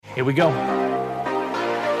Here we go.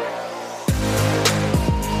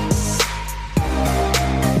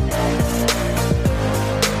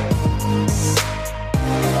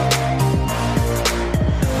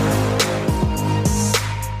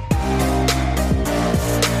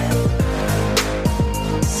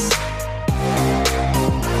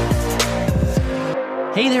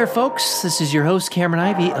 Hey there, folks. This is your host, Cameron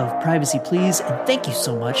Ivey of Privacy Please, and thank you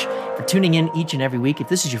so much for tuning in each and every week. If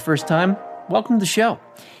this is your first time, welcome to the show.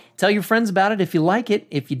 Tell your friends about it if you like it.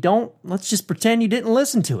 If you don't, let's just pretend you didn't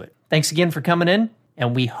listen to it. Thanks again for coming in,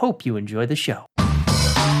 and we hope you enjoy the show.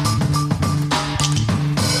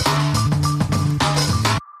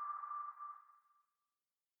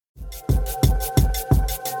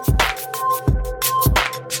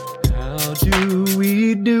 How do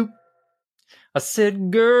we do? I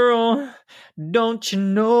said, girl, don't you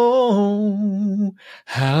know?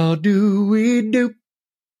 How do we do?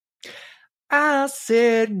 I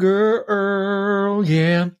said, girl,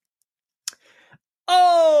 yeah.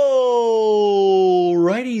 Alrighty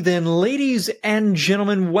then, ladies and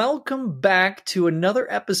gentlemen, welcome back to another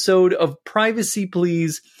episode of Privacy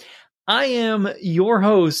Please. I am your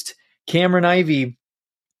host, Cameron Ivey.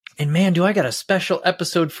 And man, do I got a special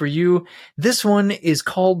episode for you. This one is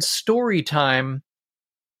called Story Time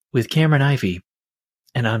with Cameron Ivey.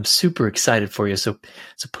 And I'm super excited for you. So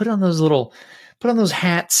put on those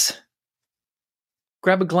hats,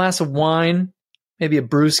 grab a glass of wine, maybe a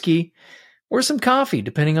brewski, or some coffee,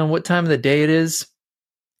 depending on what time of the day it is.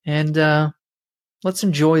 And let's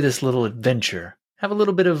enjoy this little adventure. Have a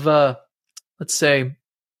little bit of, let's say,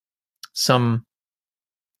 some,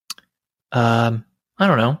 I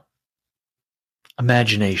don't know,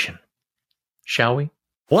 imagination. Shall we?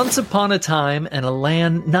 Once upon a time in a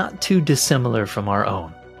land not too dissimilar from our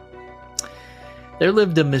own, there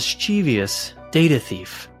lived a mischievous data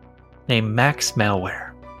thief named Max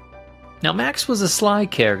Malware. Now, Max was a sly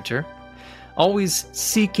character, always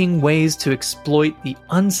seeking ways to exploit the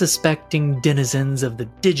unsuspecting denizens of the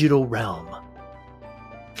digital realm.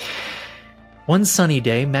 One sunny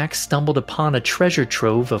day, Max stumbled upon a treasure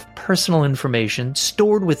trove of personal information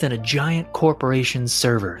stored within a giant corporation's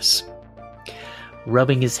servers.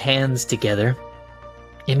 Rubbing his hands together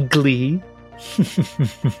in glee,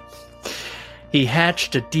 he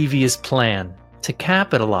hatched a devious plan to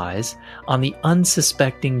capitalize on the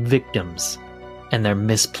unsuspecting victims and their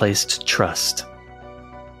misplaced trust.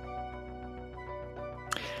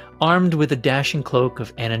 Armed with a dashing cloak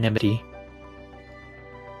of anonymity,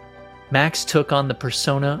 Max took on the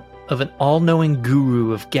persona of an all-knowing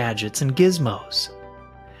guru of gadgets and gizmos.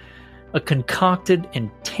 A concocted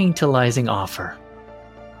and tantalizing offer.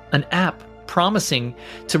 An app promising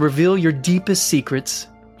to reveal your deepest secrets,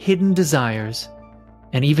 hidden desires,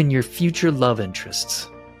 and even your future love interests.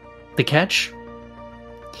 The catch?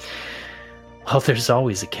 Well, there's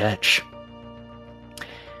always a catch.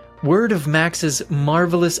 Word of Max's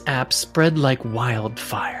marvelous app spread like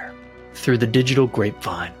wildfire through the digital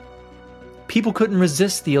grapevine. People couldn't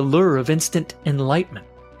resist the allure of instant enlightenment.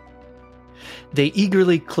 They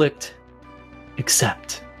eagerly clicked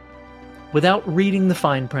accept, without reading the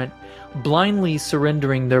fine print, blindly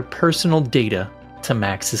surrendering their personal data to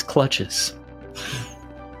Max's clutches.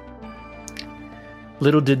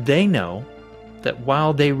 Little did they know that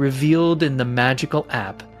while they reveled in the magical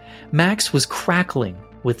app, Max was crackling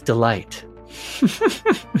with delight.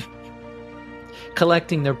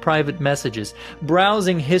 Collecting their private messages,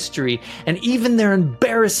 browsing history, and even their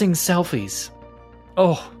embarrassing selfies.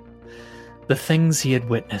 Oh, the things he had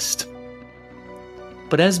witnessed.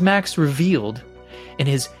 But as Max revealed, in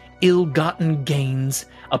his ill-gotten gains,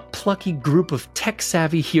 a plucky group of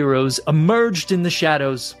tech-savvy heroes emerged in the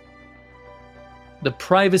shadows. The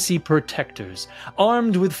privacy protectors,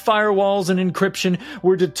 armed with firewalls and encryption,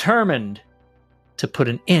 were determined to put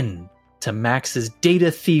an end to Max's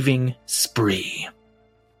data thieving spree.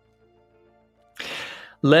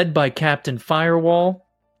 Led by Captain Firewall,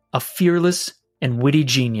 a fearless and witty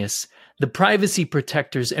genius, the privacy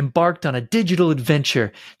protectors embarked on a digital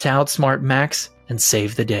adventure to outsmart Max and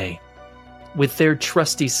save the day. With their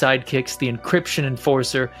trusty sidekicks, the encryption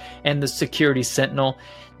enforcer and the security sentinel,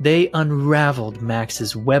 they unraveled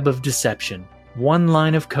Max's web of deception, one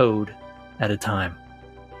line of code at a time.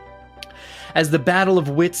 As the battle of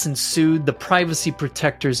wits ensued, the privacy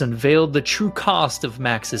protectors unveiled the true cost of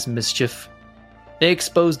Max's mischief. They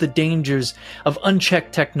exposed the dangers of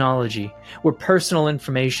unchecked technology, where personal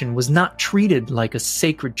information was not treated like a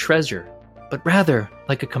sacred treasure, but rather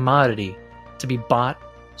like a commodity to be bought,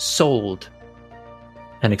 sold,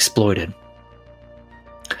 and exploited.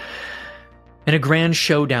 In a grand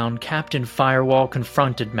showdown, Captain Firewall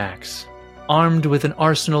confronted Max, armed with an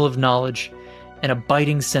arsenal of knowledge and a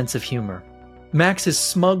biting sense of humor. Max's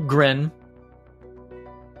smug grin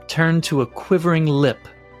turned to a quivering lip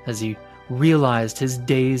as he realized his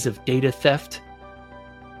days of data theft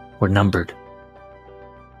were numbered.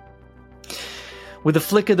 With a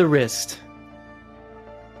flick of the wrist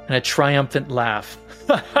and a triumphant laugh,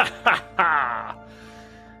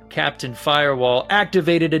 Captain Firewall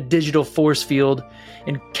activated a digital force field,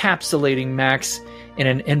 encapsulating Max in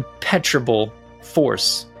an impenetrable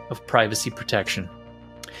force of privacy protection.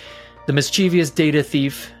 The mischievous data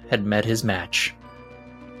thief had met his match.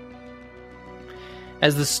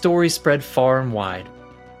 As the story spread far and wide,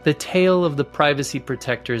 the tale of the privacy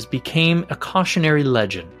protectors became a cautionary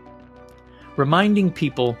legend, reminding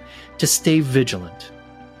people to stay vigilant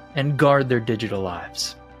and guard their digital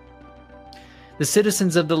lives. The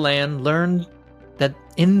citizens of the land learned that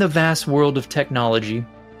in the vast world of technology,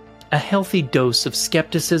 a healthy dose of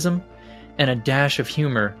skepticism and a dash of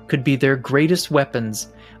humor could be their greatest weapons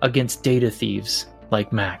against data thieves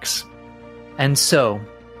like Max. And so,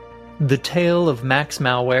 the tale of Max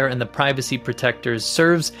Malware and the privacy protectors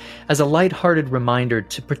serves as a lighthearted reminder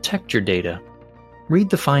to protect your data. Read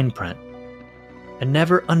the fine print, and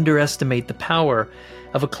never underestimate the power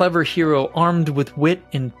of a clever hero armed with wit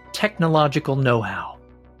and technological know-how.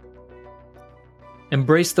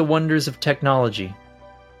 Embrace the wonders of technology,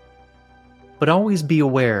 but always be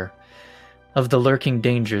aware of the lurking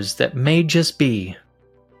dangers that may just be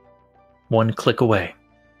one click away.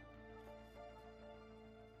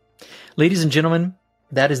 Ladies and gentlemen,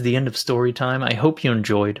 that is the end of story time. I hope you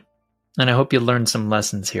enjoyed, and I hope you learned some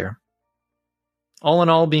lessons here. All in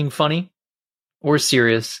all, being funny or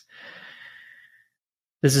serious,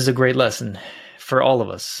 this is a great lesson for all of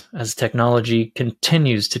us as technology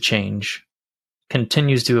continues to change,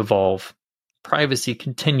 continues to evolve, privacy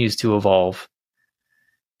continues to evolve,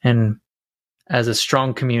 and as a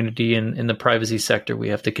strong community in the privacy sector, we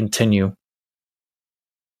have to continue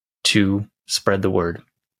to spread the word.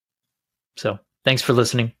 So, thanks for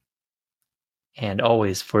listening, and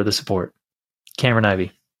always for the support. Cameron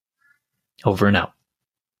Ivy, over and out.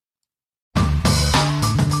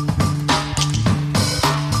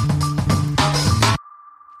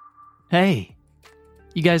 Hey,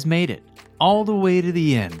 you guys made it all the way to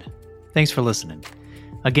the end. Thanks for listening.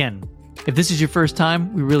 Again, if this is your first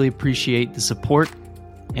time, we really appreciate the support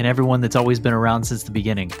and everyone that's always been around since the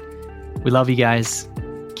beginning. We love you guys.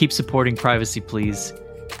 Keep supporting privacy, please.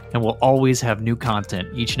 And we'll always have new content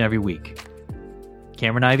each and every week.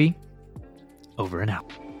 Cameron Ivy, over and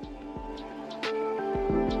out.